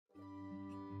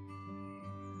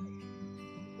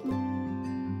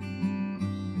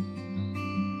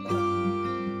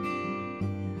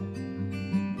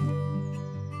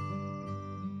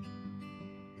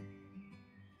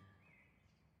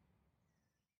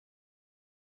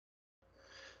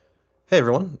Hey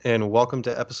everyone, and welcome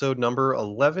to episode number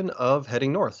 11 of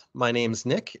Heading North. My name's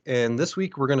Nick, and this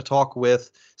week we're going to talk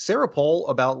with Sarah Pohl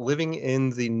about living in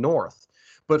the North.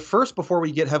 But first, before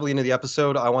we get heavily into the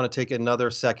episode, I want to take another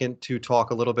second to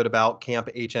talk a little bit about Camp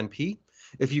HNP.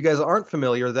 If you guys aren't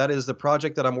familiar, that is the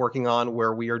project that I'm working on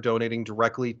where we are donating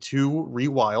directly to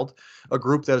Rewild, a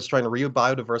group that is trying to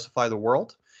re-biodiversify the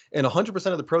world. And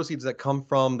 100% of the proceeds that come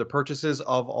from the purchases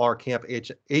of our Camp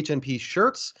HNP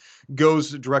shirts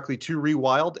goes directly to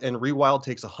Rewild, and Rewild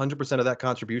takes 100% of that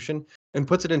contribution and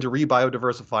puts it into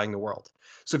re-biodiversifying the world.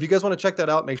 So if you guys want to check that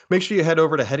out, make sure you head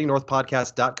over to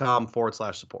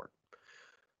headingnorthpodcast.com/support.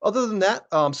 Other than that,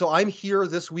 so I'm here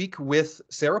this week with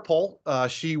Sarah Pohl.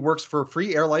 She works for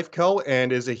Free Air Life Co.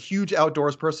 and is a huge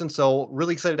outdoors person. So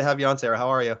really excited to have you on, Sarah. How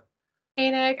are you? Hey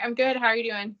Nick, I'm good. How are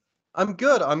you doing? I'm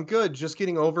good. I'm good. Just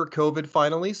getting over COVID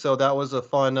finally, so that was a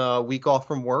fun week off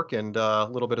from work and a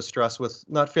little bit of stress with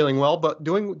not feeling well, but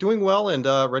doing well and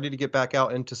ready to get back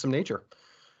out into some nature.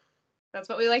 That's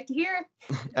what we like to hear.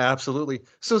 Absolutely.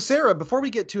 So, Sarah, before we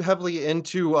get too heavily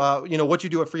into what you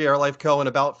do at Free Air Life Co. and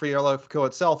about Free Air Life Co.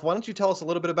 itself, why don't you tell us a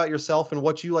little bit about yourself and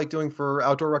what you like doing for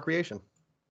outdoor recreation?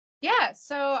 Yeah,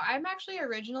 so I'm actually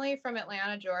originally from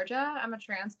Atlanta, Georgia. I'm a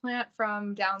transplant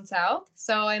from down south.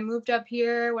 So I moved up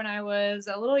here when I was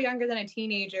a little younger than a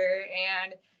teenager.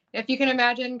 And if you can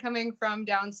imagine coming from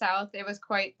down south, it was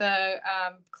quite the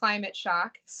climate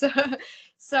shock. So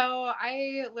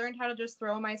I learned how to just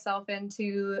throw myself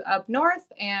into up north.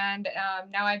 And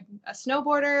now I'm a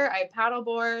snowboarder, I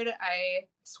paddleboard, I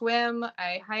swim,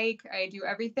 I hike, I do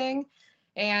everything.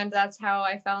 And that's how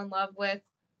I fell in love with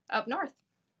up north.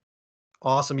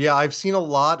 Awesome. Yeah, I've seen a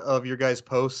lot of your guys'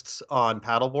 posts on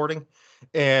paddleboarding,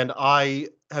 and I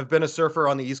have been a surfer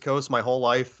on the East Coast my whole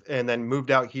life, and then moved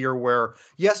out here where,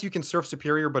 yes, you can surf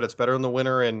Superior, but it's better in the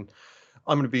winter. And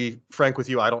I'm going to be frank with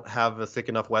you, I don't have a thick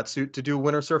enough wetsuit to do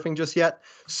winter surfing just yet.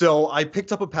 So I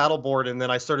picked up a paddleboard, and then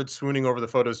I started swooning over the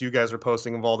photos you guys are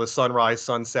posting of all the sunrise,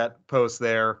 sunset posts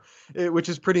there, which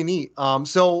is pretty neat.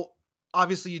 So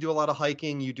obviously you do a lot of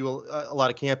hiking, you do a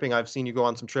lot of camping. I've seen you go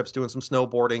on some trips doing some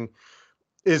snowboarding.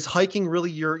 Is hiking really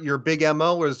your big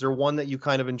MO, or is there one that you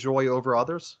kind of enjoy over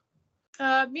others?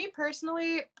 Me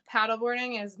personally,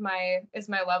 paddleboarding is my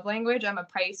love language. I'm a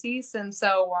Pisces, and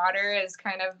so water is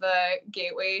kind of the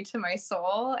gateway to my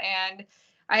soul. And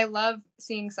I love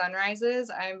seeing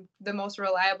sunrises. I'm the most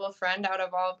reliable friend out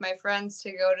of all of my friends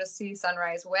to go to see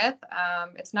sunrise with.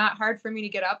 It's not hard for me to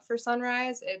get up for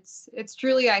sunrise. It's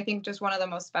truly, I think, just one of the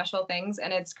most special things,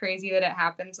 and it's crazy that it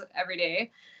happens every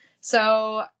day.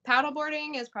 So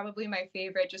paddleboarding is probably my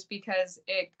favorite just because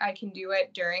I can do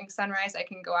it during sunrise. I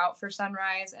can go out for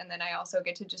sunrise, and then I also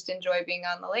get to just enjoy being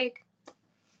on the lake.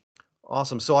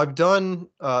 Awesome. So I've done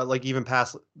like even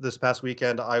past this past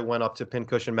weekend, I went up to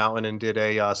Pincushion Mountain and did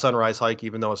a sunrise hike,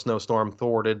 even though a snowstorm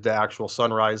thwarted the actual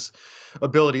sunrise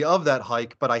ability of that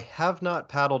hike. But I have not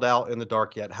paddled out in the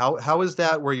dark yet. How is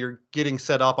that where you're getting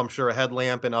set up? I'm sure a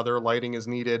headlamp and other lighting is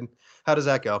needed. How does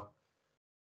that go?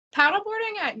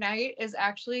 Paddleboarding at night is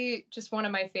actually just one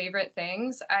of my favorite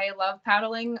things. I love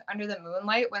paddling under the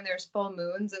moonlight when there's full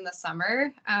moons in the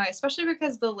summer, especially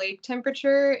because the lake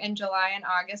temperature in July and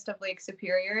August of Lake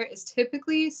Superior is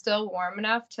typically still warm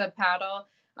enough to paddle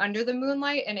under the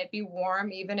moonlight and it be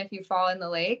warm even if you fall in the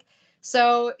lake.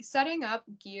 So, setting up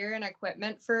gear and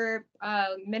equipment for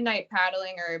midnight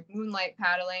paddling or moonlight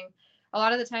paddling, a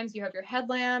lot of the times you have your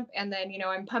headlamp, and then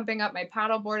I'm pumping up my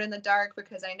paddleboard in the dark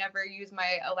because I never use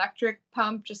my electric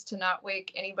pump just to not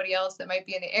wake anybody else that might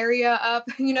be in the area up.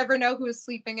 You never know who's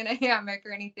sleeping in a hammock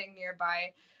or anything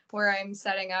nearby where I'm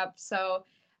setting up. So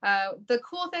the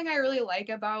cool thing I really like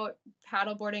about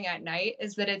paddleboarding at night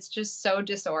is that it's just so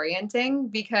disorienting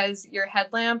because your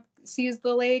headlamp sees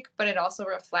the lake, but it also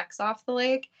reflects off the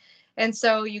lake. And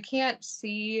so you can't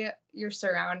see your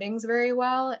surroundings very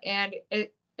well. And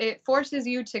it forces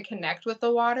you to connect with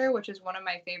the water, which is one of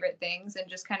my favorite things, and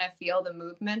just kind of feel the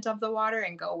movement of the water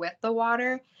and go with the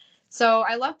water. So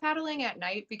I love paddling at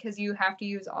night because you have to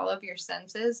use all of your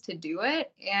senses to do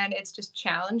it. And it's just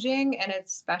challenging and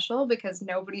it's special because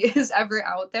nobody is ever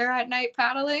out there at night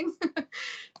paddling.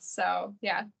 So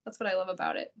yeah, that's what I love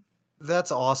about it.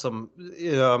 That's awesome.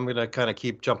 I'm gonna kind of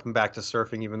keep jumping back to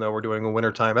surfing, even though we're doing a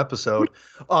wintertime episode.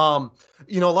 Um,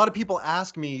 a lot of people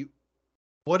ask me,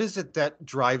 what is it that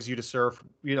drives you to surf?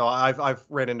 I've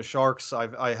ran into sharks.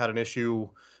 I had an issue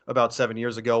about 7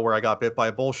 years ago where I got bit by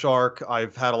a bull shark.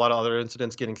 I've had a lot of other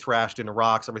incidents getting thrashed into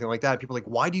rocks, everything like that. People are like,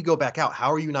 why do you go back out?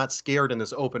 How are you not scared in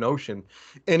this open ocean?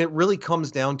 And it really comes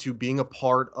down to being a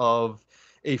part of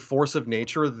a force of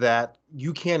nature that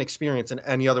you can't experience in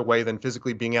any other way than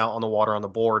physically being out on the water on the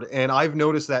board. And I've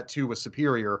noticed that too with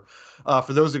Superior.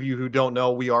 For those of you who don't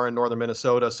know, we are in northern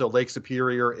Minnesota, so Lake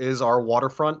Superior is our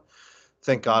waterfront.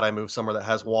 Thank God I moved somewhere that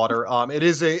has water. It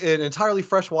is an entirely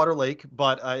freshwater lake,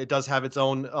 but it does have its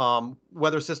own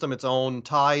weather system, its own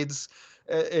tides.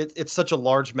 It's such a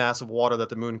large mass of water that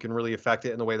the moon can really affect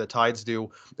it in the way that tides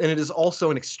do. And it is also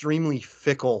an extremely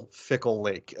fickle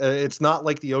lake. It's not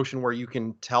like the ocean where you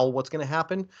can tell what's going to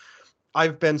happen.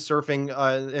 I've been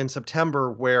surfing in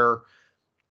September where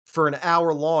for an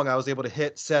hour long, I was able to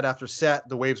hit set after set.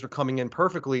 The waves were coming in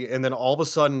perfectly, and then all of a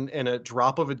sudden, in a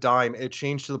drop of a dime, it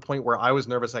changed to the point where I was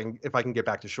nervous if I can get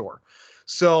back to shore.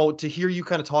 So to hear you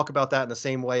kind of talk about that in the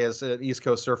same way as an East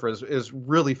Coast surfer is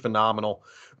really phenomenal.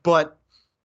 But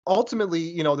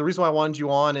ultimately, the reason why I wanted you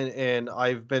on and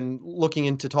I've been looking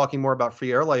into talking more about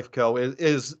Free Air Life Co.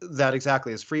 is that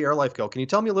exactly, is Free Air Life Co. Can you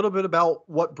tell me a little bit about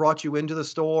what brought you into the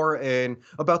store and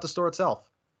about the store itself?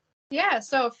 Yeah,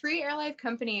 so Free Air Life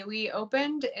Company, we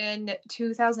opened in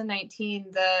 2019,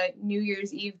 the New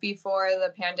Year's Eve before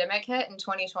the pandemic hit in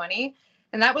 2020.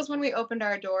 And that was when we opened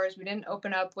our doors. We didn't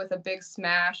open up with a big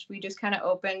smash. We just kind of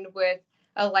opened with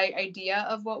a light idea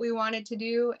of what we wanted to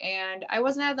do. And I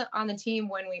wasn't on the team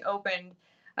when we opened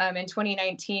in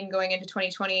 2019, going into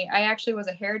 2020. I actually was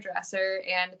a hairdresser,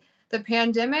 and the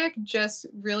pandemic just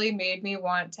really made me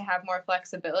want to have more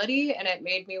flexibility, and it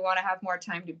made me want to have more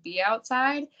time to be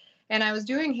outside. And I was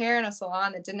doing hair in a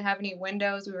salon that didn't have any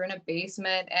windows. We were in a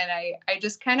basement, and I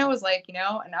just kind of was like,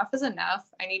 enough is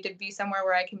enough. I need to be somewhere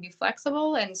where I can be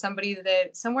flexible and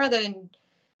somewhere that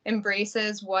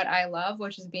embraces what I love,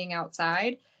 which is being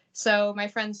outside. So my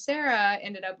friend Sarah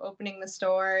ended up opening the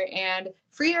store, and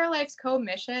Free Air Life's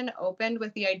co-mission opened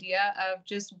with the idea of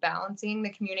just balancing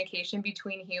the communication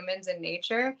between humans and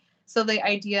nature. So the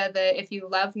idea that if you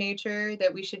love nature,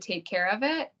 that we should take care of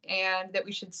it and that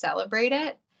we should celebrate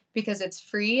it because it's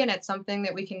free and it's something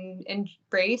that we can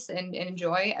embrace and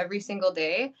enjoy every single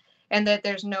day, and that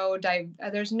there's no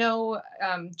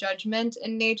judgment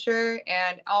in nature,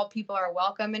 and all people are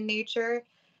welcome in nature.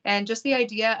 And just the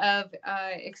idea of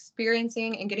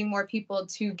experiencing and getting more people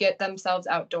to get themselves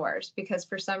outdoors, because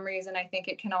for some reason I think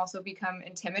it can also become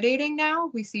intimidating now.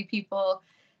 We see people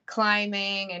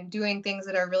climbing and doing things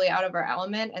that are really out of our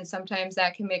element, and sometimes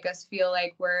that can make us feel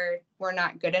like we're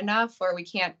not good enough, or we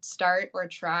can't start or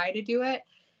try to do it.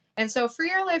 And so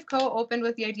Free Air Life Co. opened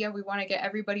with the idea we want to get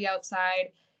everybody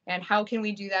outside, and how can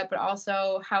we do that, but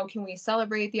also how can we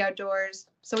celebrate the outdoors.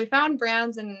 So we found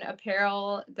brands and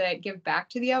apparel that give back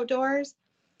to the outdoors.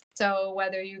 So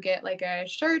whether you get like a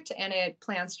shirt and it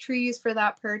plants trees for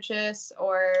that purchase,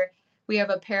 or we have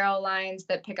apparel lines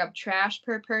that pick up trash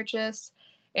per purchase,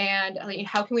 and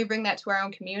how can we bring that to our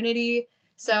own community.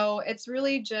 So it's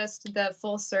really just the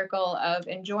full circle of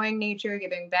enjoying nature,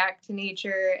 giving back to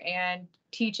nature, and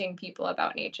teaching people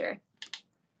about nature.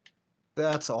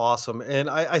 That's awesome. And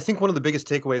I think one of the biggest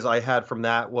takeaways I had from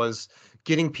that was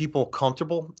getting people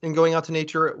comfortable in going out to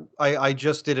nature. I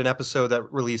just did an episode that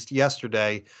released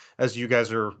yesterday, as you guys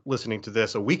are listening to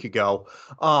this a week ago.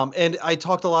 And I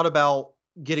talked a lot about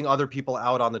getting other people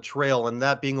out on the trail and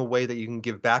that being a way that you can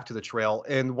give back to the trail.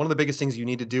 And one of the biggest things you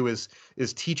need to do is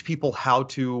teach people how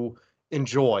to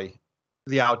enjoy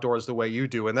the outdoors the way you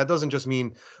do. And that doesn't just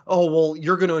mean, oh, well,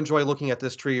 you're going to enjoy looking at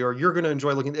this tree, or you're going to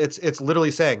enjoy looking. It's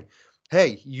literally saying,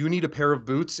 hey, you need a pair of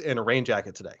boots and a rain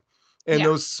jacket today. And Yeah.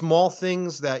 those small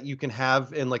things that you can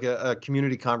have in like a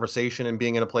community conversation, and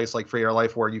being in a place like Free Air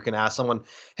Life where you can ask someone,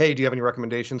 hey, do you have any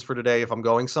recommendations for today if I'm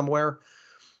going somewhere,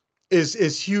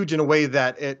 is huge in a way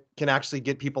that it can actually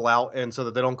get people out, and so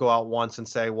that they don't go out once and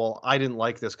say, well, I didn't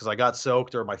like this because I got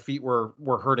soaked or my feet were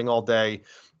hurting all day.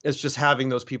 It's just having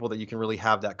those people that you can really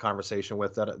have that conversation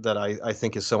with that I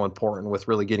think is so important with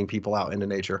really getting people out into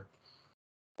nature.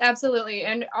 Absolutely.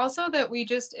 And also that we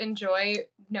just enjoy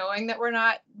knowing that we're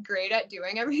not great at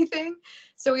doing everything.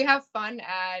 So we have fun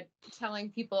at telling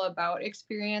people about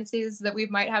experiences that we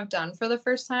might have done for the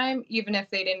first time, even if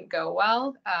they didn't go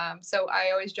well. So I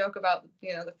always joke about,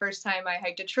 the first time I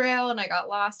hiked a trail and I got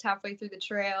lost halfway through the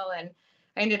trail, and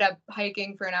I ended up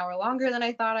hiking for an hour longer than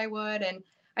I thought I would. And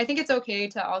I think it's okay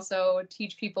to also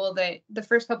teach people that the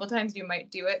first couple times you might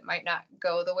do it might not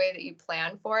go the way that you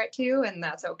plan for it to, and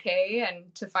that's okay,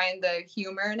 and to find the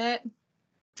humor in it.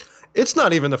 It's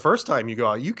not even the first time you go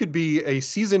out. You could be a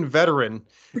seasoned veteran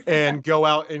and go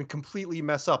out and completely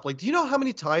mess up. Like, do you know how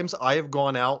many times I have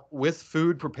gone out with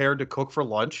food prepared to cook for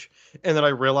lunch, and then I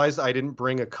realized I didn't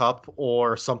bring a cup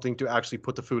or something to actually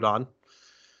put the food on?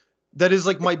 That is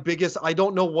like my biggest, I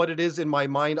don't know what it is in my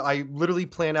mind. I literally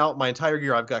plan out my entire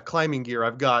gear. I've got climbing gear.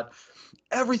 I've got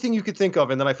everything you could think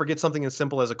of, and then I forget something as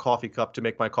simple as a coffee cup to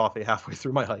make my coffee halfway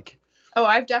through my hike. Oh,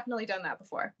 I've definitely done that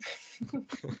before.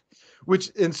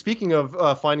 Which, and speaking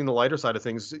of finding the lighter side of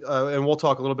things, and we'll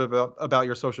talk a little bit about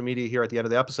your social media here at the end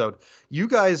of the episode. You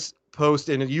guys post,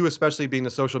 and you especially being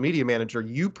the social media manager,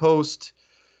 you post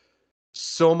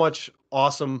so much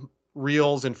awesome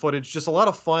reels and footage, just a lot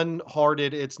of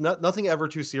fun-hearted. It's nothing ever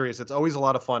too serious. It's always a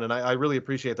lot of fun, and I really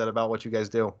appreciate that about what you guys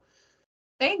do.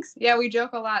 Thanks. Yeah, we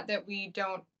joke a lot that we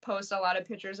don't post a lot of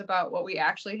pictures about what we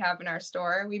actually have in our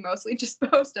store. We mostly just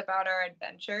post about our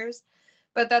adventures.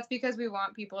 But that's because we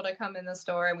want people to come in the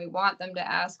store and we want them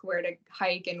to ask where to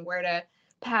hike and where to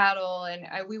paddle. And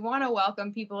we want to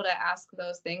welcome people to ask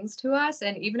those things to us.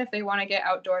 And even if they want to get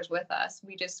outdoors with us,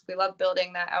 we love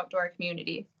building that outdoor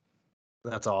community.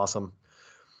 That's awesome.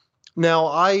 Now,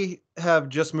 I have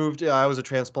just moved. I was a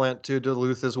transplant to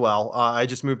Duluth as well. I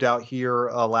just moved out here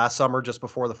last summer, just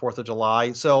before the 4th of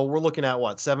July. So we're looking at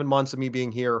what, 7 months of me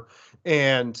being here.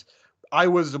 And I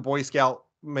was a Boy Scout,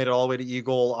 made it all the way to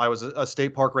Eagle. I was a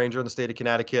state park ranger in the state of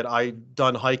Connecticut. I've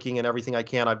done hiking and everything I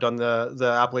can. I've done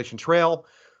the Appalachian Trail.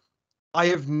 I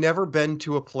have never been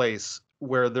to a place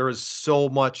where there is so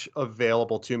much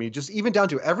available to me. Just even down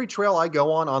to every trail I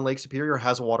go on Lake Superior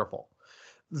has a waterfall.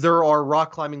 There are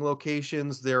rock climbing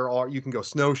locations. You can go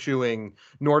snowshoeing,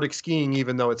 Nordic skiing,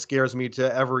 even though it scares me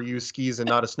to ever use skis and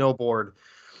not a snowboard.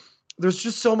 There's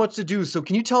just so much to do. So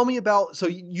can you tell me about, so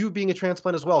you being a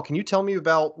transplant as well, can you tell me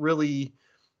about really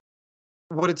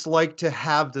what it's like to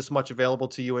have this much available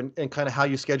to you and kind of how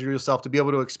you schedule yourself to be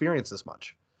able to experience this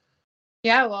much?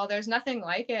 Yeah, well, there's nothing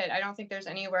like it. I don't think there's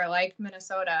anywhere like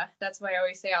Minnesota. That's why I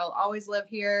always say I'll always live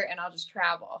here and I'll just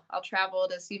travel. I'll travel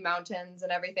to see mountains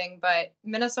and everything. But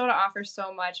Minnesota offers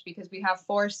so much because we have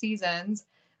 4 seasons,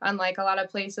 unlike a lot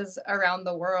of places around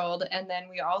the world. And then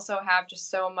we also have just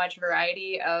so much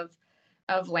variety of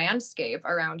landscape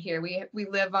around here. We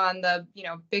live on the,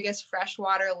 biggest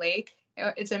freshwater lake.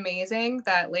 It's amazing.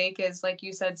 That lake is, like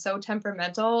you said, so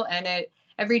temperamental, and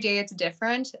every day it's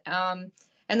different.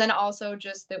 And then also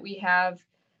just that we have,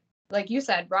 like you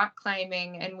said, rock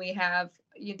climbing, and we have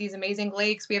these amazing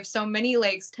lakes. We have so many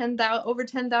lakes, over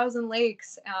 10,000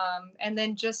 lakes. And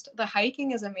then just the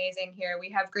hiking is amazing here. We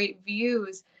have great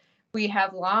views. We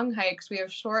have long hikes. We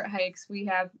have short hikes. We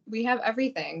have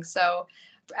everything. So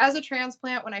as a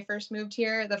transplant, when I first moved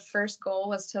here, the first goal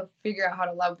was to figure out how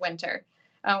to love winter.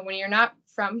 When you're not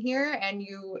from here and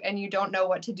you don't know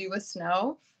what to do with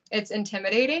snow, it's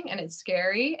intimidating and it's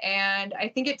scary. And I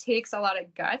think it takes a lot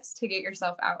of guts to get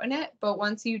yourself out in it. But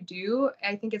once you do,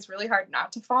 I think it's really hard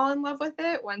not to fall in love with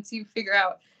it once you figure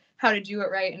out how to do it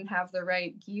right and have the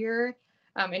right gear.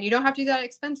 And you don't have to do that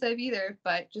expensive either,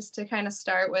 but just to kind of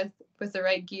start with the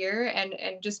right gear and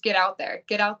just get out there.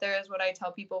 Get out there is what I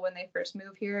tell people when they first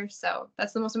move here. So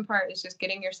that's the most important part, is just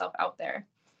getting yourself out there.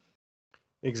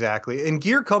 Exactly. And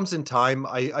gear comes in time.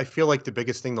 I feel like the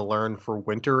biggest thing to learn for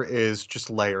winter is just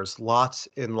layers, lots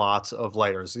and lots of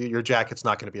layers. Your jacket's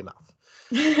not going to be enough,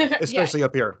 especially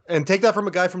up here. And take that from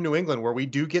a guy from New England, where we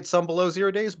do get some below 0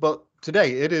 days, but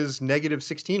today it is negative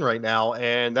 16 right now,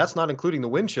 and that's not including the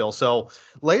wind chill. So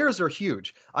layers are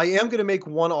huge. I am going to make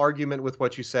one argument with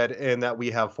what you said, in that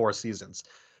we have 4 seasons.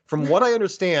 From what I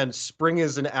understand, spring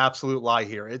is an absolute lie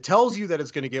here. It tells you that it's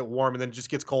going to get warm and then it just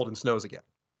gets cold and snows again.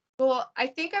 Well, I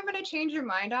think I'm going to change your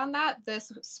mind on that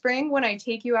this spring when I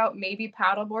take you out, maybe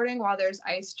paddleboarding while there's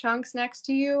ice chunks next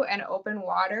to you and open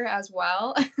water as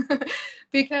well.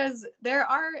 Because there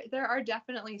are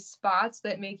definitely spots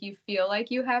that make you feel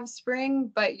like you have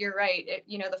spring, but you're right.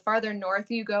 The farther north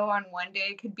you go on one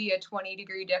day could be a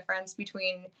 20-degree difference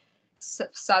between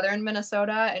southern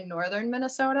Minnesota and northern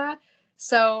Minnesota.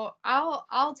 So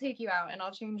I'll take you out and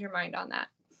I'll change your mind on that.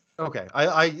 Okay.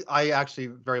 I actually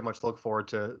very much look forward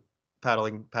to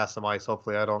paddling past some ice.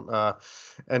 Hopefully I don't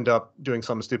end up doing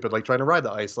something stupid like trying to ride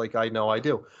the ice, like I know I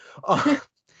do.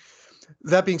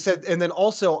 That being said, and then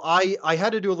also I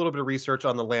had to do a little bit of research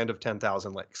on the land of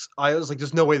 10,000 lakes. I was like,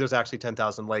 there's no way there's actually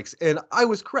 10,000 lakes. And I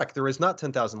was correct. There is not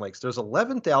 10,000 lakes. There's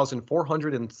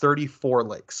 11,434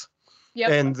 lakes. Yep.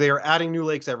 And they're adding new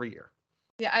lakes every year.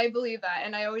 Yeah, I believe that.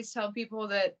 And I always tell people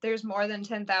that there's more than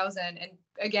 10,000. And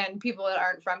again, people that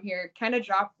aren't from here kind of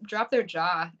drop their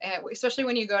jaw, especially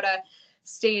when you go to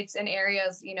states and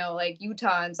areas, like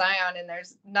Utah and Zion, and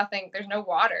there's no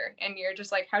water. And you're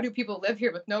just like, how do people live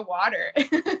here with no water?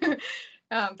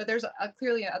 But there's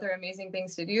clearly other amazing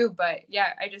things to do. But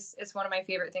yeah, it's one of my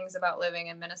favorite things about living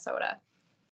in Minnesota.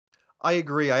 I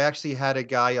agree. I actually had a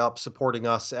guy up supporting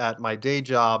us at my day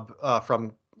job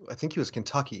from, I think he was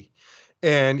Kentucky.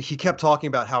 And he kept talking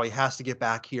about how he has to get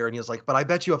back here. And he was like, but I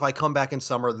bet you if I come back in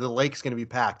summer, the lake's going to be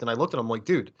packed. And I looked at him like,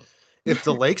 dude, If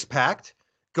the lake's packed,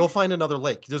 go find another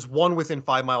lake. There's one within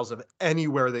 5 miles of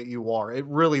anywhere that you are. It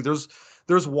really there's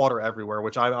water everywhere,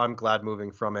 which I'm glad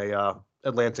moving from a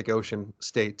Atlantic Ocean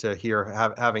state to here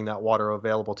having that water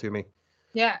available to me.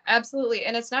 Yeah, absolutely.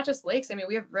 And it's not just lakes. I mean,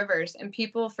 we have rivers, and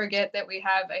people forget that we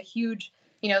have a huge,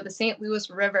 the St. Louis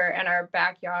River in our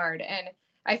backyard. And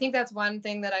I think that's one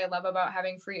thing that I love about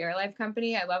having Free Airlife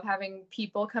Company. I love having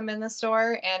people come in the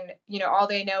store and, all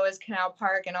they know is Canal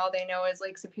Park and all they know is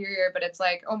Lake Superior. But it's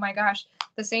like, oh my gosh,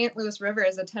 the St. Louis River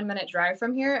is a 10-minute drive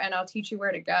from here, and I'll teach you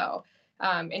where to go.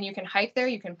 And you can hike there,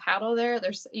 you can paddle there.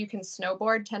 You can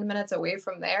snowboard 10 minutes away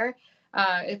from there.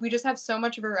 We just have so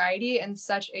much variety in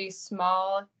such a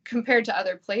small, compared to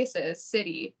other places,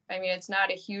 city. I mean, it's not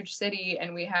a huge city,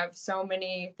 and we have so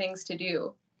many things to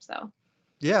do. So.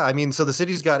 Yeah, I mean, so the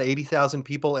city's got 80,000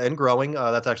 people and growing.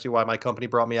 That's actually why my company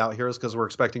brought me out here, is because we're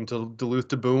expecting Duluth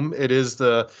to boom. It is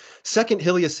the second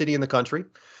hilliest city in the country,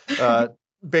 uh,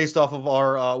 based off of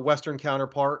our western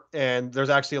counterpart. And there's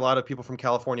actually a lot of people from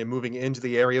California moving into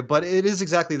the area. But it is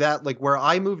exactly that. Like where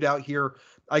I moved out here,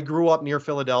 I grew up near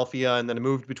Philadelphia, and then I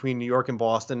moved between New York and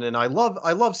Boston. And I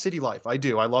love city life. I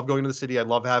do. I love going to the city. I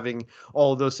love having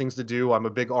all of those things to do. I'm a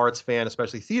big arts fan,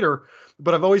 especially theater.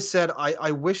 But I've always said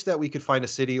I wish that we could find a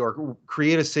city or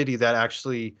create a city that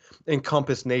actually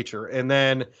encompassed nature. And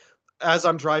then as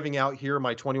I'm driving out here,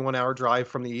 my 21-hour drive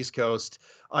from the East Coast,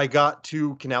 I got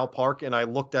to Canal Park and I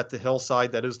looked at the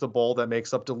hillside that is the bowl that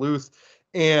makes up Duluth.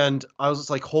 And I was just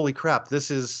like, holy crap,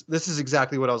 this is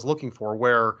exactly what I was looking for,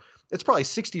 where it's probably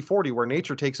 60-40 where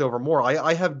nature takes over more.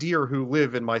 I have deer who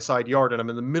live in my side yard, and I'm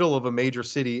in the middle of a major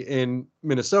city in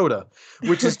Minnesota,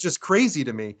 which is just crazy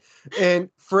to me. And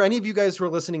for any of you guys who are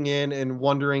listening in and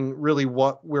wondering really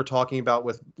what we're talking about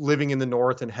with living in the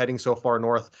north and heading so far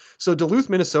north. So Duluth,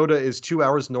 Minnesota is 2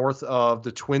 hours north of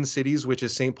the Twin Cities, which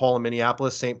is St. Paul and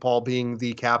Minneapolis, St. Paul being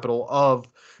the capital of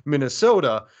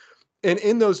Minnesota. And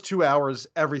in those 2 hours,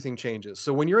 everything changes.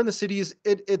 So when you're in the cities,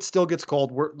 it still gets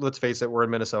cold. Let's face it, we're in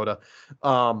Minnesota.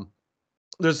 Um,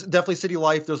 there's definitely city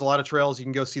life. There's a lot of trails. You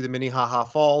can go see the Minnehaha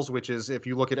Falls, which is, if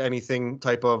you look at anything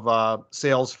type of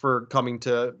sales for coming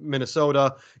to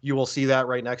Minnesota, you will see that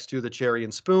right next to the Cherry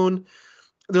and Spoon.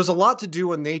 There's a lot to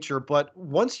do in nature, but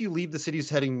once you leave the cities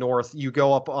heading north, you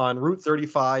go up on Route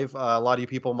 35. A lot of you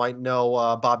people might know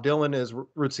Bob Dylan is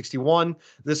Route 61.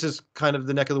 This is kind of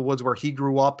the neck of the woods where he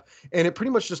grew up, and it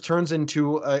pretty much just turns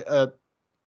into a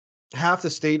half the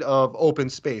state of open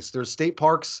space. There's state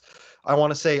parks, I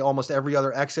want to say almost every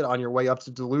other exit on your way up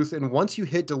to Duluth. And once you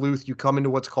hit Duluth, you come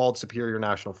into what's called Superior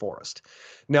National Forest.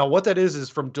 Now, what that is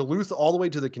from Duluth all the way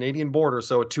to the Canadian border,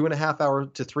 so a 2.5 hour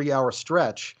to 3 hour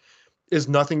stretch, is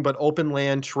nothing but open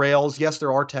land, trails. Yes,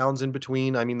 there are towns in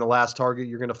between. I mean, the last Target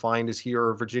you're going to find is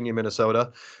here, Virginia,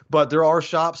 Minnesota. But there are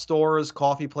shops, stores,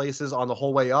 coffee places on the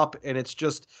whole way up. And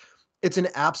it's an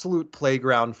absolute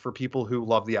playground for people who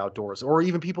love the outdoors, or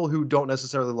even people who don't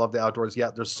necessarily love the outdoors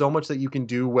yet. There's so much that you can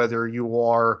do, whether you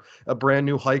are a brand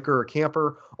new hiker or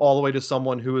camper, all the way to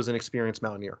someone who is an experienced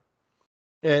mountaineer.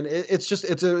 And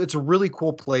it's a really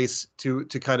cool place to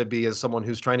kind of be as someone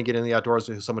who's trying to get in the outdoors,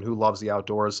 or someone who loves the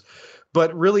outdoors.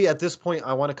 But really, at this point,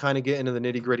 I want to kind of get into the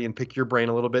nitty gritty and pick your brain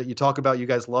a little bit. You talk about you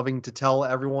guys loving to tell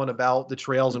everyone about the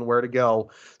trails and where to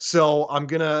go. So I'm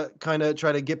gonna kind of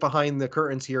try to get behind the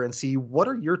curtains here and see, what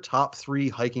are your top 3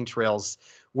 hiking trails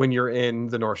when you're in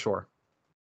the North Shore?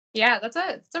 Yeah, it's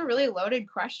a really loaded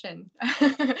question.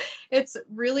 It's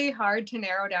really hard to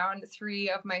narrow down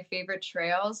 3 of my favorite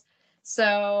trails.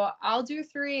 So I'll do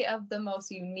 3 of the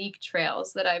most unique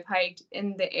trails that I've hiked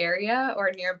in the area or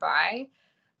nearby.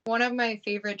 One of my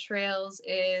favorite trails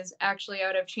is actually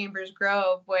out of Chambers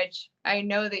Grove, which I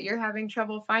know that you're having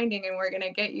trouble finding, and we're going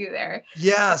to get you there.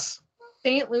 Yes.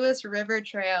 St. Louis River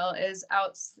Trail is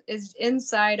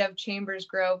inside of Chambers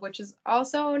Grove, which is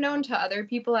also known to other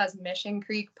people as Mission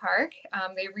Creek Park.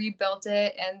 They rebuilt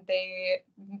it and they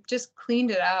just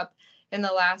cleaned it up in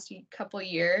the last couple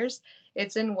years.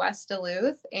 It's in West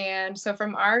Duluth, and so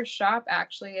from our shop,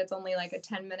 actually, it's only like a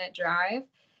 10-minute drive.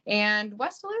 And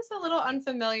West Duluth's a little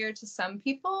unfamiliar to some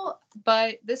people,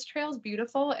 but this trail is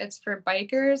beautiful. It's for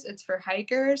bikers, it's for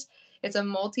hikers. It's a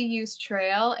multi-use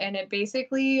trail, and it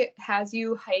basically has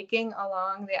you hiking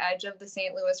along the edge of the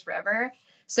St. Louis River.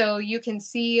 So you can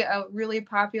see a really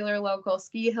popular local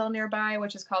ski hill nearby,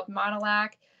 which is called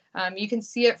Monolac. You can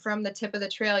see it from the tip of the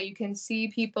trail. You can see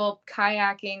people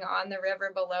kayaking on the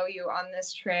river below you on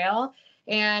this trail.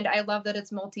 And I love that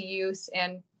it's multi-use,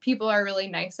 and people are really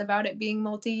nice about it being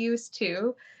multi-use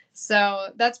too. So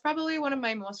that's probably one of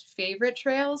my most favorite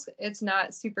trails. It's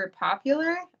not super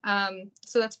popular.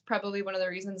 So that's probably one of the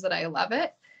reasons that I love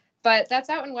it. But that's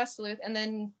out in West Duluth. And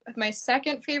then my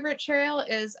second favorite trail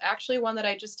is actually one that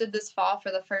I just did this fall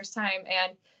for the first time.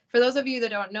 And for those of you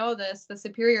that don't know this, the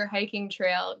Superior Hiking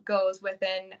Trail goes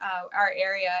within our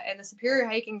area. And the Superior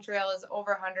Hiking Trail is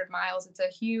over 100 miles. It's a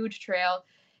huge trail.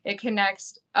 It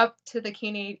connects up to the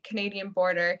Canadian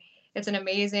border. It's an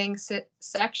amazing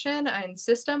section and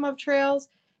system of trails.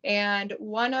 And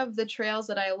one of the trails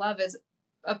that I love is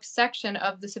a section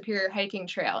of the Superior Hiking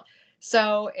Trail.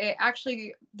 So it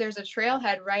actually, there's a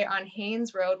trailhead right on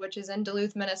Haynes Road, which is in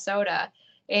Duluth, Minnesota.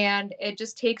 And it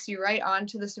just takes you right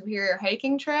onto the Superior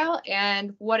Hiking Trail.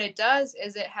 And what it does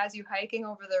is it has you hiking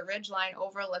over the ridgeline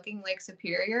overlooking Lake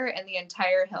Superior and the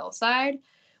entire hillside,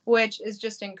 which is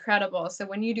just incredible. So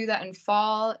when you do that in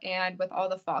fall and with all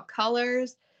the fall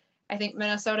colors, I think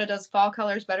Minnesota does fall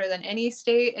colors better than any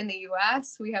state in the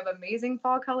US. We have amazing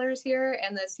fall colors here,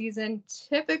 and the season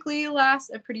typically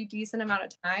lasts a pretty decent amount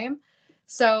of time.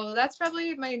 So that's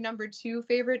probably my number 2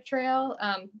 favorite trail.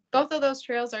 Both of those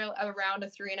trails are around a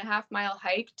 3.5-mile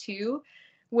hike too,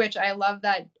 which I love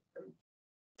that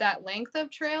length of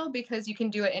trail because you can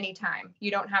do it anytime.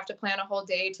 You don't have to plan a whole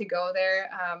day to go there.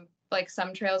 Like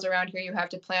some trails around here, you have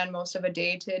to plan most of a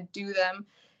day to do them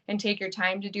and take your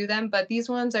time to do them. But these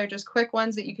ones are just quick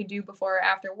ones that you could do before or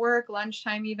after work,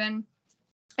 lunchtime even.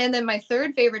 And then my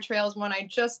third favorite trail is one I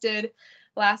just did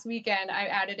last weekend. I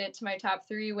added it to my top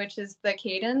 3, which is the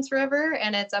Cadence River,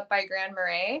 and it's up by Grand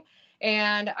Marais.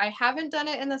 And I haven't done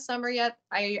it in the summer yet.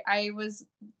 I was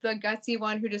the gutsy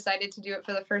one who decided to do it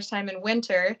for the first time in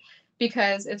winter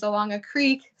because it's along a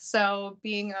creek. So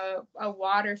being a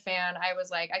water fan, I was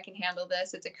like, I can handle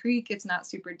this. It's a creek. It's not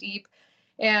super deep.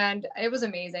 And it was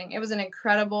amazing. It was an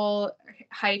incredible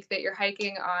hike that you're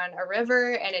hiking on a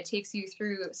river, and it takes you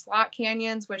through slot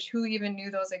canyons, which who even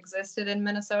knew those existed in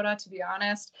Minnesota, to be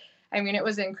honest. I mean, it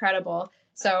was incredible.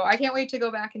 So I can't wait to go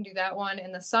back and do that one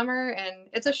in the summer. And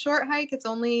it's a short hike. It's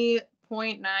only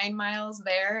 0.9 miles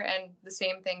there and the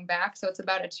same thing back. So it's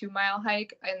about a 2-mile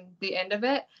hike and the end of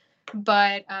it.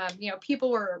 But,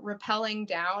 people were rappelling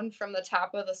down from the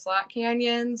top of the slot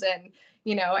canyons and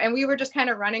we were just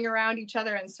kind of running around each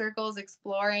other in circles,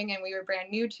 exploring, and we were brand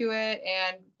new to it.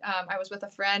 And I was with a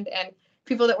friend, and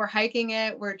people that were hiking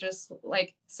it were just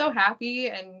like so happy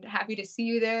to see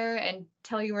you there and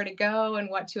tell you where to go and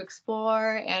what to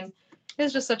explore. And it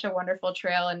was just such a wonderful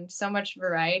trail and so much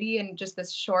variety and just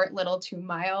this short little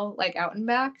 2-mile like out and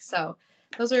back. So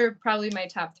those are probably my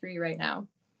top 3 right now.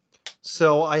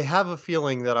 So I have a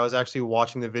feeling that I was actually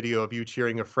watching the video of you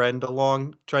cheering a friend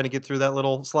along, trying to get through that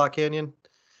little slot canyon.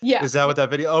 Yeah. Is that what that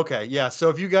video? Okay, yeah. So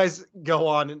if you guys go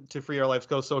on to Free Our Lives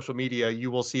Go social media, you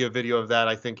will see a video of that.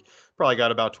 I think probably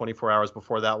got about 24 hours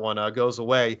before that one goes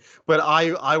away. But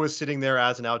I was sitting there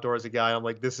as an outdoorsy guy. I'm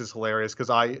like, this is hilarious because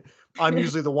I'm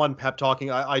usually the one pep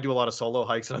talking. I do a lot of solo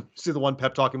hikes, and I'm usually the one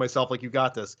pep talking myself like, you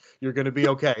got this. You're going to be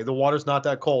okay. The water's not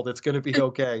that cold. It's going to be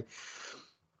okay.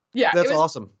 Yeah, That's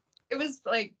awesome. It was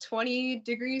like 20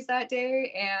 degrees that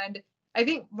day, and I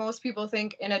think most people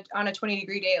think on a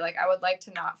 20-degree day, like I would like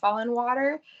to not fall in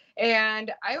water.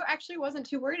 And I actually wasn't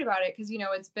too worried about it because,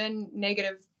 it's been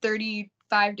negative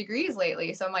 35 degrees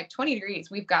lately. So I'm like, 20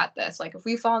 degrees, we've got this. Like if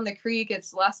we fall in the creek,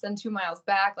 it's less than 2 miles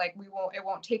back. Like it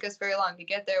won't take us very long to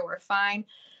get there. We're fine.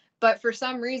 But for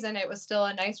some reason, it was still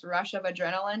a nice rush of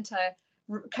adrenaline to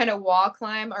kind of wall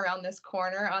climb around this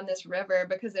corner on this river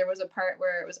because there was a part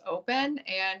where it was open.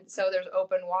 And so there's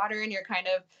open water and you're kind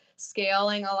of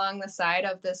scaling along the side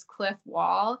of this cliff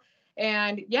wall.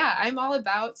 And yeah, I'm all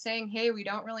about saying, hey, we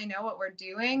don't really know what we're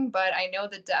doing, but I know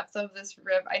the depth of this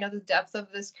river. I know the depth of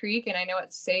this creek, and I know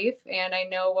it's safe, and I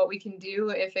know what we can do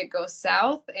if it goes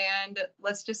south, and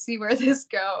let's just see where this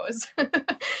goes.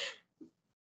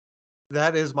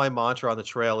 That is my mantra on the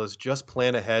trail is just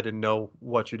plan ahead and know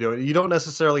what you're doing. You don't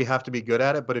necessarily have to be good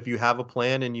at it, but if you have a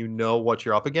plan and you know what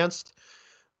you're up against,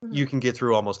 you can get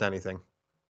through almost anything.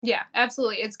 Yeah,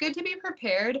 absolutely. It's good to be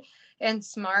prepared and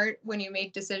smart when you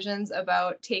make decisions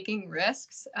about taking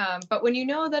risks. But when you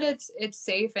know that it's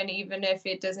safe, and even if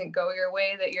it doesn't go your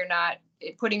way, that you're not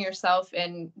putting yourself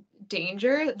in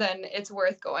danger, then it's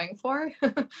worth going for.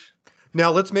 Now,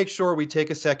 let's make sure we take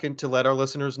a second to let our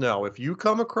listeners know if you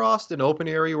come across an open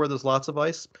area where there's lots of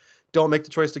ice, don't make the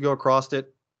choice to go across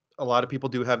it. A lot of people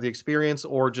do have the experience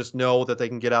or just know that they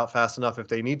can get out fast enough if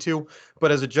they need to. But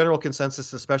as a general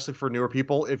consensus, especially for newer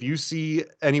people, if you see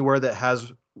anywhere that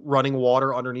has running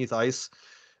water underneath ice,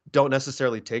 don't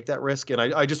necessarily take that risk. And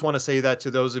I just want to say that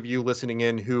to those of you listening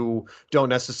in who don't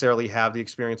necessarily have the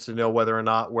experience to know whether or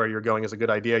not where you're going is a good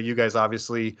idea. You guys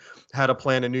obviously had a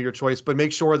plan and knew your choice, but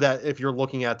make sure that if you're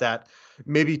looking at that,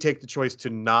 maybe take the choice to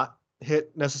not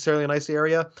hit necessarily an icy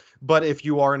area. But if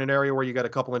you are in an area where you got a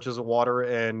couple inches of water,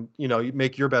 and you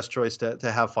make your best choice to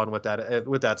have fun with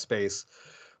that space.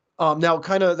 Now,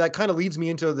 that kind of leads me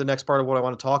into the next part of what I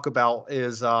want to talk about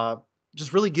is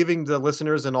just really giving the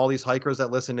listeners and all these hikers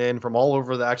that listen in from all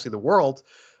over the world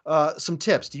some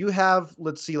tips. Do you have,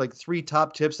 let's see, like three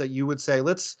top tips that you would say?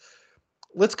 Let's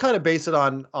kind of base it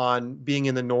on being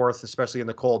in the north, especially in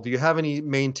the cold. Do you have any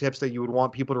main tips that you would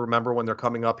want people to remember when they're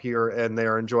coming up here and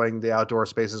they're enjoying the outdoor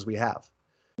spaces we have?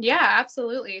 Yeah,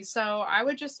 absolutely. So I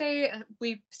would just say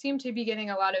we seem to be getting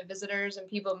a lot of visitors and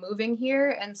people moving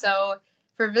here. And so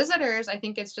for visitors, I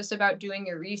think it's just about doing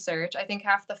your research. I think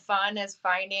half the fun is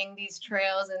finding these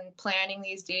trails and planning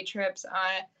these day trips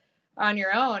on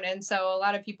your own. And so a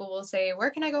lot of people will say,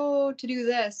 where can I go to do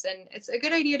this? And it's a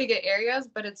good idea to get areas,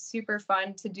 but it's super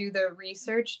fun to do the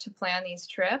research to plan these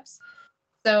trips.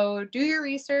 So do your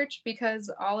research, because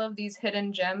all of these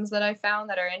hidden gems that I found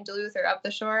that are in Duluth or up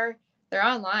the shore, they're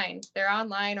online. They're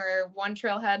online, or one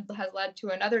trailhead has led to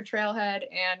another trailhead.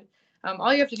 And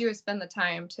all you have to do is spend the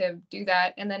time to do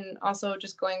that. And then also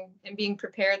just going and being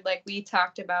prepared, like we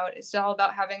talked about. It's all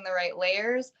about having the right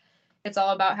layers. It's all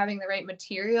about having the right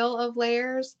material of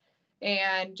layers,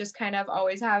 and just kind of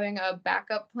always having a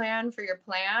backup plan for your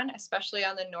plan, especially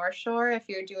on the North Shore. If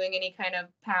you're doing any kind of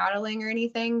paddling or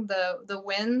anything, the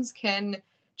winds can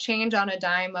change on a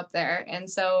dime up there. And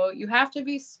so you have to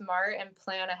be smart and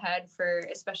plan ahead for,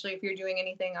 especially if you're doing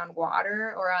anything on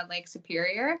water or on Lake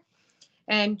Superior,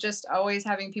 and just always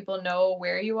having people know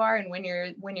where you are and when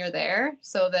you're there,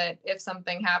 so that if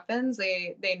something happens,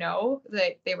 they know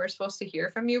that they were supposed to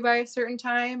hear from you by a certain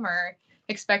time or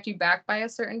expect you back by a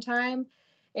certain time.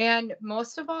 And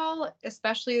most of all,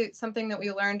 especially something that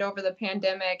we learned over the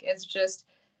pandemic, is just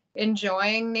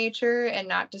enjoying nature and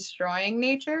not destroying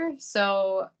nature.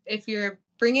 So if you're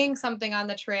bringing something on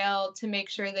the trail, to make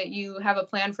sure that you have a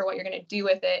plan for what you're going to do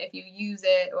with it, if you use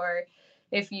it, or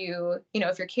if you're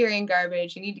carrying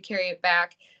garbage, you need to carry it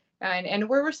back. And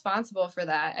we're responsible for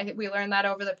that. I think we learned that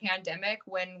over the pandemic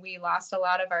when we lost a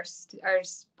lot of our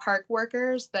park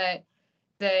workers, that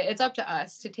it's up to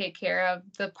us to take care of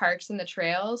the parks and the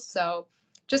trails. So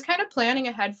just kind of planning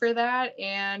ahead for that,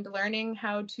 and learning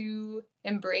how to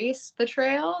embrace the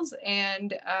trails,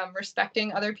 and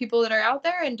respecting other people that are out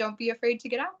there, and don't be afraid to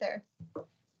get out there.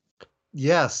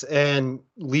 Yes, and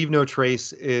leave no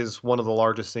trace is one of the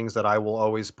largest things that I will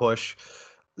always push.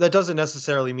 That doesn't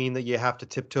necessarily mean that you have to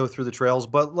tiptoe through the trails,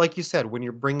 but like you said, when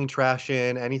you're bringing trash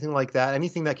in, anything like that,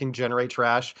 anything that can generate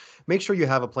trash, make sure you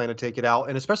have a plan to take it out.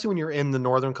 And especially when you're in the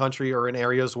northern country or in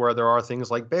areas where there are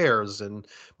things like bears and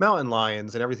mountain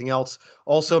lions and everything else,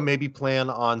 also maybe plan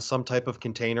on some type of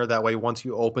container. That way, once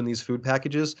you open these food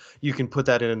packages, you can put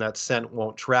that in and that scent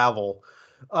won't travel.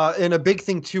 And a big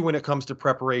thing too when it comes to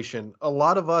preparation, a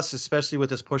lot of us, especially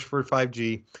with this push for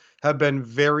 5G, have been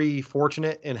very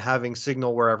fortunate in having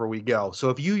signal wherever we go. So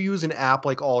if you use an app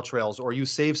like AllTrails, or you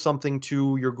save something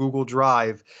to your Google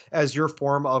Drive as your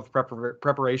form of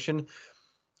preparation,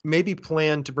 maybe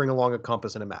plan to bring along a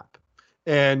compass and a map.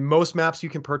 And most maps you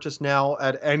can purchase now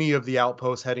at any of the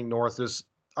outposts heading north.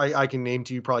 I can name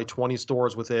to you probably 20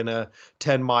 stores within a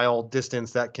 10-mile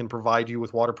distance that can provide you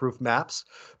with waterproof maps.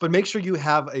 But make sure you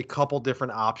have a couple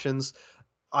different options.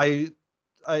 I,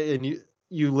 and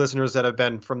you listeners that have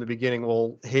been from the beginning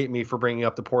will hate me for bringing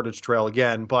up the Portage Trail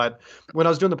again. But when I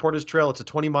was doing the Portage Trail, it's a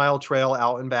 20-mile trail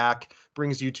out and back,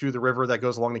 brings you to the river that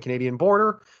goes along the Canadian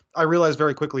border. I realized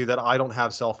very quickly that I don't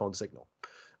have cell phone signal.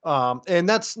 And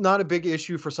that's not a big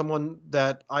issue for someone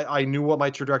that I knew what my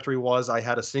trajectory was. I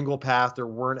had a single path. There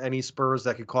weren't any spurs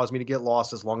that could cause me to get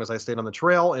lost as long as I stayed on the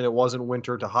trail, and it wasn't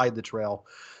winter to hide the trail.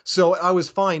 So I was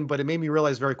fine, but it made me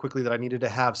realize very quickly that I needed to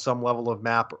have some level of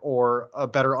map or a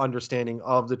better understanding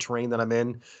of the terrain that I'm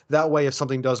in. That way, if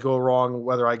something does go wrong,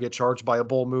 whether I get charged by a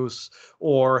bull moose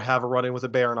or have a run in with a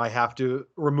bear and I have to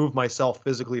remove myself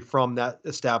physically from that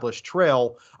established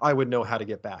trail, I would know how to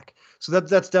get back. So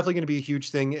that's definitely going to be a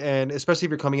huge thing, and especially if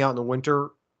you're coming out in the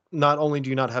winter, not only do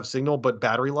you not have signal, but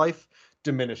battery life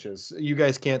diminishes. You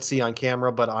guys can't see on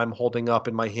camera, but I'm holding up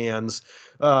in my hands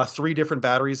three different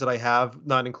batteries that I have,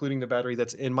 not including the battery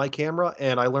that's in my camera.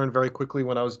 And I learned very quickly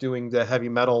when I was doing the heavy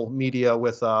metal media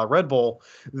with Red Bull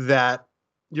that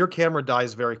your camera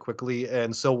dies very quickly,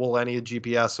 and so will any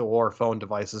GPS or phone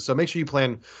devices. So make sure you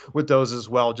plan with those as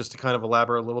well, just to kind of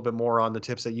elaborate a little bit more on the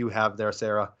tips that you have there,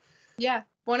 Sarah. Yeah.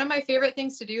 One of my favorite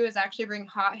things to do is actually bring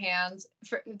hot hands.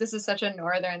 This is such a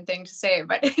northern thing to say,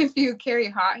 but if you carry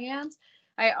hot hands,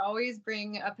 I always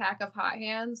bring a pack of hot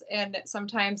hands. And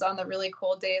sometimes on the really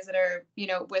cold days that are,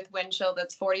 with wind chill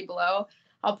that's 40 below,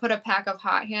 I'll put a pack of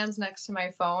hot hands next to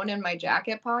my phone in my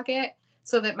jacket pocket.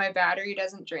 so that my battery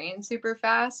doesn't drain super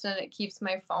fast and it keeps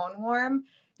my phone warm.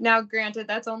 Now, granted,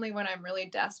 that's only when I'm really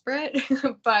desperate,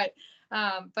 but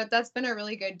that's been a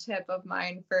really good tip of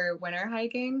mine for winter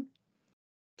hiking.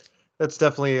 That's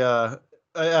definitely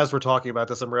as we're talking about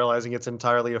this, I'm realizing it's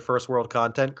entirely a first world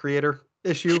content creator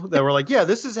issue that we're like, yeah,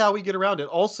 this is how we get around it.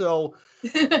 Also,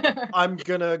 I'm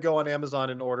gonna go on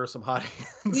Amazon and order some hot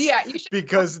hands Yeah, you should.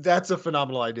 because that's a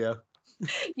phenomenal idea.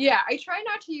 Yeah, I try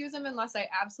not to use them unless I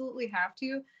absolutely have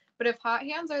to. But if hot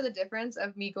hands are the difference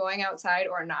of me going outside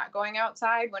or not going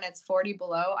outside when it's 40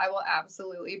 below, I will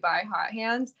absolutely buy hot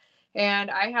hands.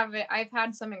 And I've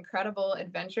had some incredible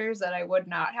adventures that I would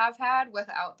not have had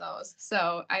without those.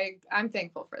 So I'm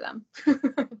thankful for them.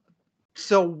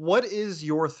 So, what is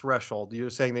your threshold? You're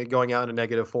saying that going out in a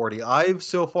 -40. I've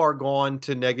so far gone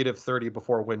to -30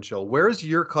 before wind chill. Where's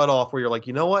your cutoff where you're like,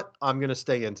 you know what, I'm gonna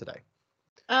stay in today?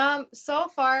 So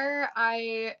far,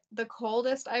 the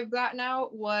coldest I've gotten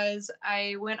out was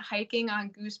I went hiking on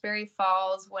Gooseberry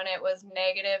Falls when it was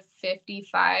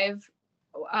 -55.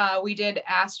 We did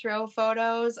astro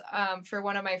photos for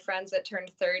one of my friends that turned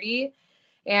 30.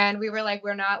 And we were like,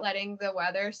 we're not letting the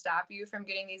weather stop you from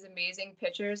getting these amazing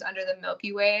pictures under the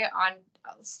Milky Way on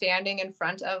standing in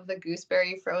front of the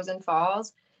Gooseberry Frozen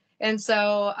Falls. And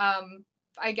so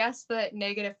I guess that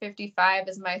 -55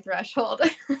 is my threshold.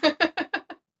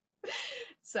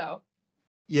 So,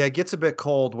 Yeah, it gets a bit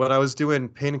cold. When I was doing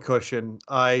Pincushion,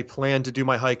 I planned to do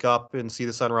my hike up and see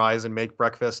the sunrise and make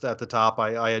breakfast at the top.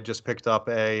 I had just picked up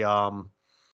a an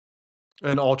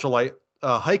ultralight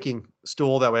hiking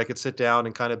stool. That way I could sit down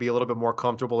and kind of be a little bit more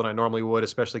comfortable than I normally would,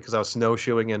 especially because I was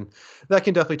snowshoeing. And that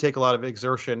can definitely take a lot of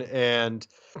exertion. And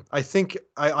I think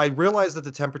I realized that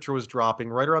the temperature was dropping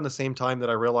right around the same time that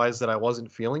I realized that I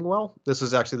wasn't feeling well. This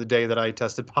was actually the day that I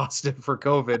tested positive for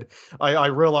COVID. I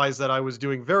realized that I was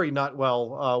doing very not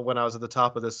well when I was at the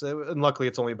top of this. And luckily,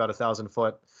 it's only about 1,000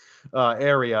 foot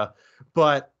area.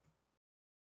 But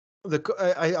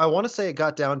I want to say it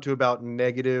got down to about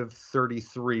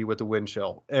 -33 with the wind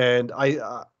chill, and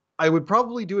I would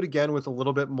probably do it again with a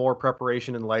little bit more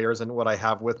preparation and layers and what I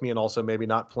have with me, and also maybe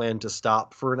not plan to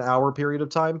stop for an hour period of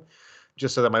time,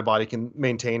 just so that my body can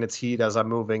maintain its heat as I'm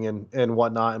moving and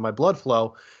whatnot, and my blood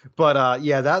flow. But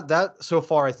yeah, that so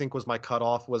far I think was my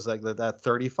cutoff, was like that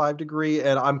 35 degree,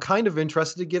 and I'm kind of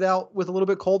interested to get out with a little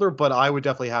bit colder, but I would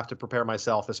definitely have to prepare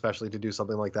myself, especially to do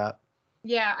something like that.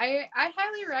 yeah, I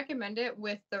highly recommend it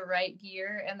with the right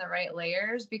gear and the right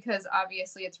layers because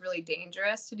obviously it's really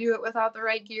dangerous to do it without the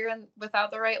right gear and without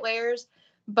the right layers.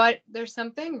 But there's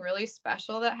something really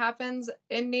special that happens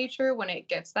in nature when it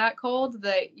gets that cold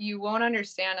that you won't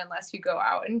understand unless you go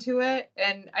out into it.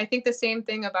 And I think the same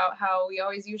thing about how we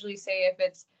always usually say if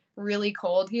it's really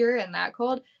cold here and that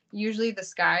cold, usually the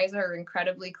skies are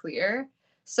incredibly clear.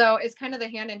 So it's kind of the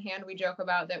hand in hand we joke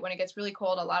about that when it gets really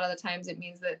cold, a lot of the times it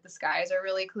means that the skies are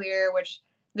really clear, which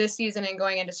this season and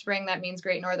going into spring, that means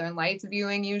great northern lights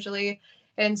viewing usually.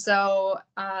 And so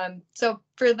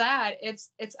for that, it's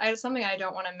something I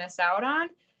don't want to miss out on.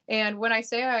 And when I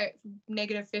say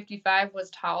 -55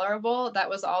 was tolerable, that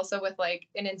was also with like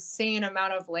an insane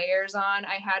amount of layers on.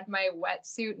 I had my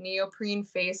wetsuit neoprene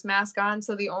face mask on,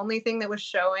 so the only thing that was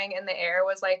showing in the air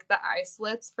was like the eye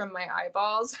slits from my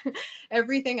eyeballs.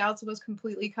 Everything else was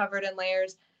completely covered in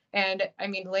layers. And I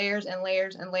mean, layers and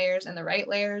layers and layers and the right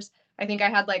layers. I think I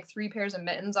had like 3 pairs of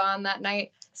mittens on that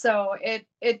night. So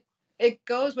it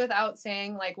goes without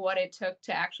saying like what it took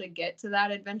to actually get to that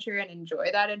adventure and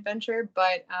enjoy that adventure.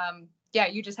 But yeah,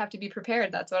 you just have to be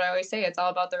prepared. That's what I always say. It's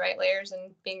all about the right layers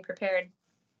and being prepared.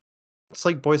 It's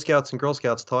like Boy Scouts and Girl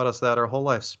Scouts taught us that our whole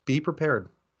lives. Be prepared.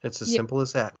 It's as Yeah. simple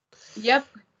as that. Yep.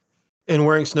 And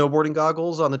wearing snowboarding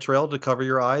goggles on the trail to cover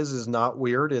your eyes is not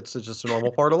weird. It's just a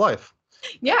normal part of life.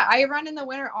 Yeah, I run in the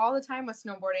winter all the time with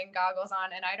snowboarding goggles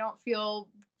on, and I don't feel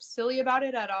silly about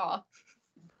it at all.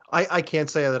 I can't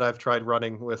say that I've tried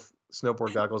running with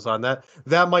snowboard goggles on.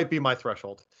 That might be my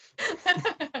threshold.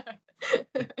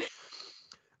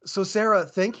 So Sarah,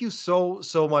 thank you so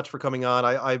much for coming on.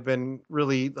 I've been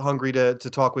really hungry to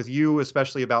talk with you,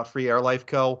 especially about Free Air Life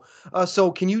Co.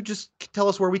 So can you just tell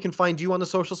us where we can find you on the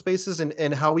social spaces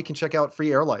and how we can check out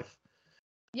Free Air Life?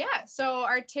 Yeah, so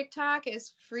our TikTok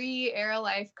is Free Air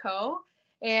Life Co.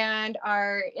 And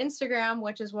our Instagram,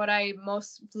 which is what I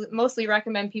mostly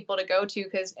recommend people to go to,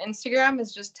 because Instagram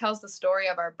is just tells the story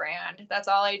of our brand. That's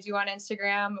all I do on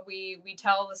Instagram. We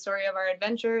tell the story of our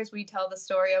adventures. We tell the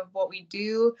story of what we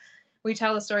do. We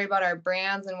tell the story about our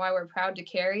brands and why we're proud to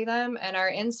carry them. And our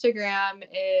Instagram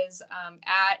is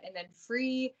at and then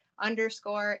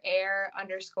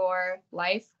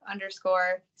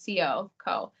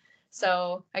free_air_life_co.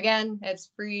 So again, it's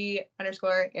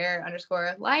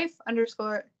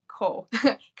free_air_life_co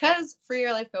because Free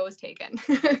Air Life Co was taken.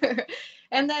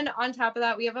 And then on top of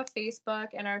that, we have a Facebook,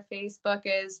 and our Facebook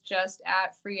is just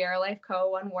at Free Air Life Co,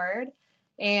 one word.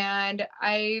 And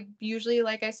I usually,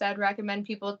 like I said, recommend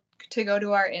people to go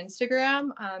to our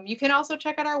Instagram. You can also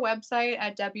check out our website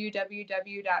at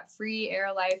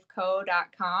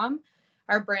www.freeairlifeco.com.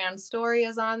 Our brand story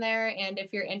is on there. And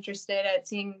if you're interested at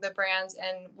seeing the brands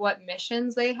and what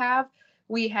missions they have,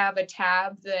 we have a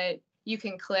tab that you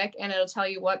can click and it'll tell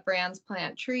you what brands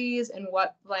plant trees and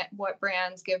what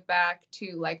brands give back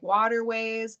to like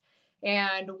waterways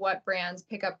and what brands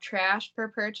pick up trash per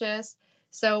purchase.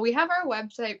 So we have our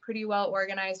website pretty well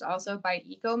organized also by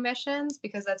eco missions,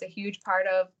 because that's a huge part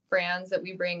of brands that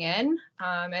we bring in.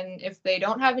 And if they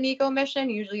don't have an eco mission,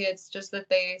 usually it's just that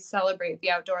they celebrate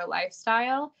the outdoor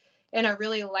lifestyle in a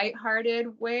really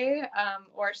lighthearted way,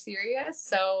 or serious.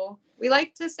 So we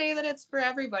like to say that it's for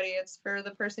everybody. It's for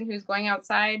the person who's going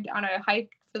outside on a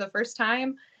hike for the first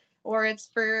time, or it's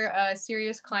for a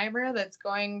serious climber that's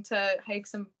going to hike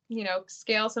some,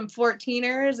 scale some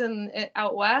 14ers and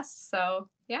out west. So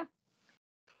yeah.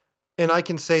 And I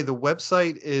can say the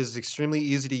website is extremely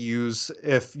easy to use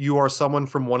if you are someone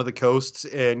from one of the coasts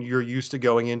and you're used to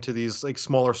going into these like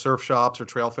smaller surf shops or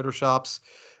trail fitter shops.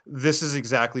 This is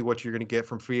exactly what you're going to get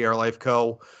from Free Air Life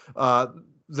Co.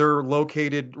 They're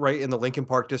located right in the Lincoln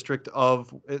Park district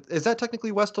of, is that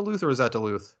technically West Duluth or is that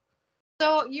Duluth?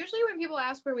 So usually when people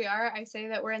ask where we are, I say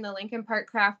that we're in the Lincoln Park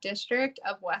Craft District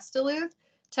of West Duluth.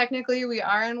 Technically, we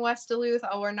are in West Duluth.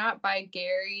 Oh, we're not by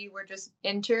Gary. We're just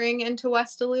entering into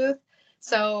West Duluth.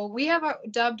 So we have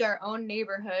dubbed our own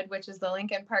neighborhood, which is the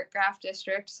Lincoln Park Craft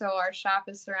District. So our shop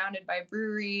is surrounded by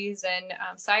breweries and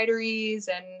cideries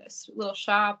and little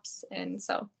shops. And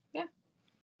so, yeah.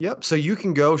 Yep. So you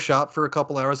can go shop for a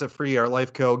couple hours at Free Air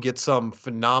Life Co., get some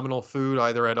phenomenal food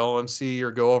either at OMC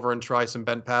or go over and try some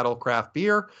Bent Paddle craft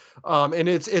beer. And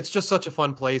it's just such a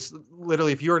fun place.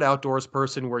 Literally, if you're an outdoors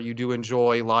person where you do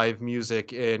enjoy live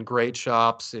music and great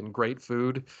shops and great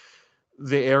food,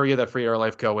 the area that Free Air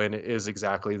Life Co. in is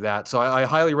exactly that. So I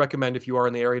highly recommend if you are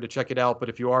in the area to check it out. But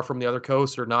if you are from the other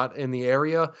coast or not in the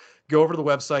area, go over to the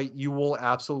website. You will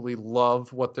absolutely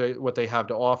love what they have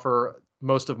to offer.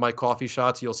 Most of my coffee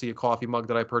shots, you'll see a coffee mug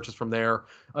that I purchased from there.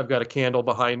 I've got two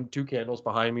candles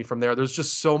behind me from there. There's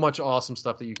just so much awesome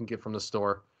stuff that you can get from the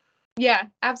store. Yeah,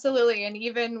 absolutely. And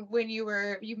even when you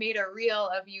made a reel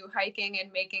of you hiking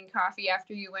and making coffee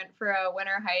after you went for a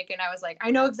winter hike. And I was like, I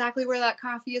know exactly where that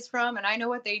coffee is from, and I know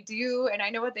what they do, and I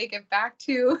know what they give back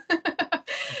to.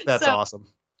 That's awesome.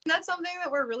 That's something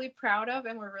that we're really proud of,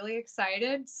 and we're really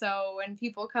excited. So when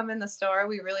people come in the store,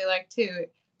 we really like to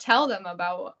tell them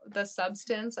about the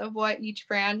substance of what each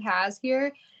brand has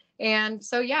here. And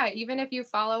so, yeah, even if you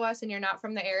follow us and you're not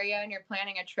from the area and you're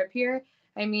planning a trip here,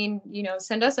 I mean,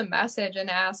 send us a message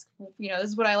and ask, this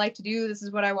is what I like to do. This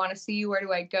is what I want to see. Where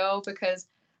do I go? Because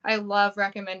I love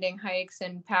recommending hikes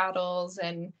and paddles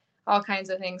and all kinds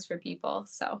of things for people.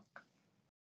 So.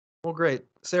 Well, great.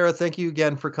 Sarah, thank you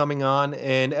again for coming on.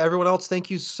 And everyone else,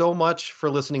 thank you so much for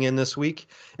listening in this week.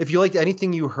 If you liked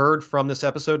anything you heard from this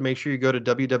episode, make sure you go to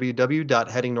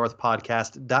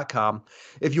www.headingnorthpodcast.com.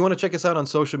 If you want to check us out on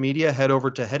social media, head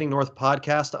over to Heading North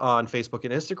Podcast on Facebook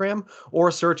and Instagram, or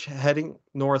search Heading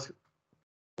North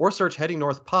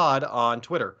Pod on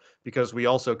Twitter, because we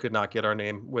also could not get our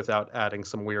name without adding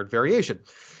some weird variation.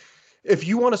 If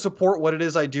you want to support what it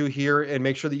is I do here and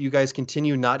make sure that you guys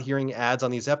continue not hearing ads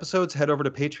on these episodes, head over to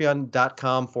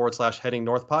patreon.com/Heading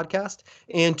North Podcast.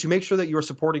 And to make sure that you're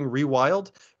supporting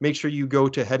Rewild, make sure you go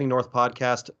to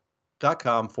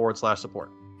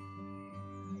headingnorthpodcast.com/support.